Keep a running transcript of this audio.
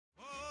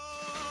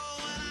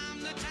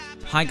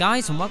Hi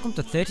guys and welcome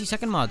to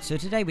 30-second mod. So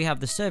today we have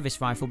the service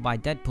rifle by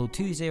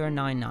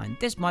Deadpool2099.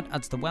 This mod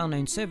adds the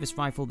well-known service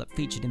rifle that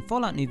featured in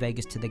Fallout New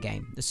Vegas to the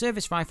game. The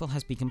service rifle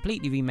has been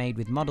completely remade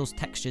with models,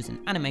 textures and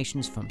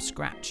animations from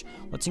scratch.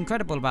 What's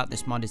incredible about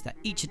this mod is that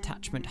each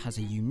attachment has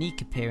a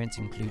unique appearance,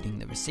 including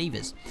the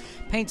receivers.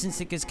 Paints and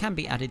stickers can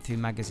be added through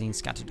magazines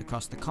scattered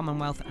across the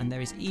Commonwealth, and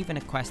there is even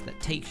a quest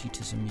that takes you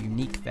to some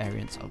unique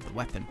variants of the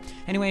weapon.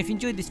 Anyway, if you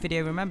enjoyed this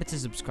video, remember to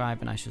subscribe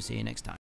and I shall see you next time.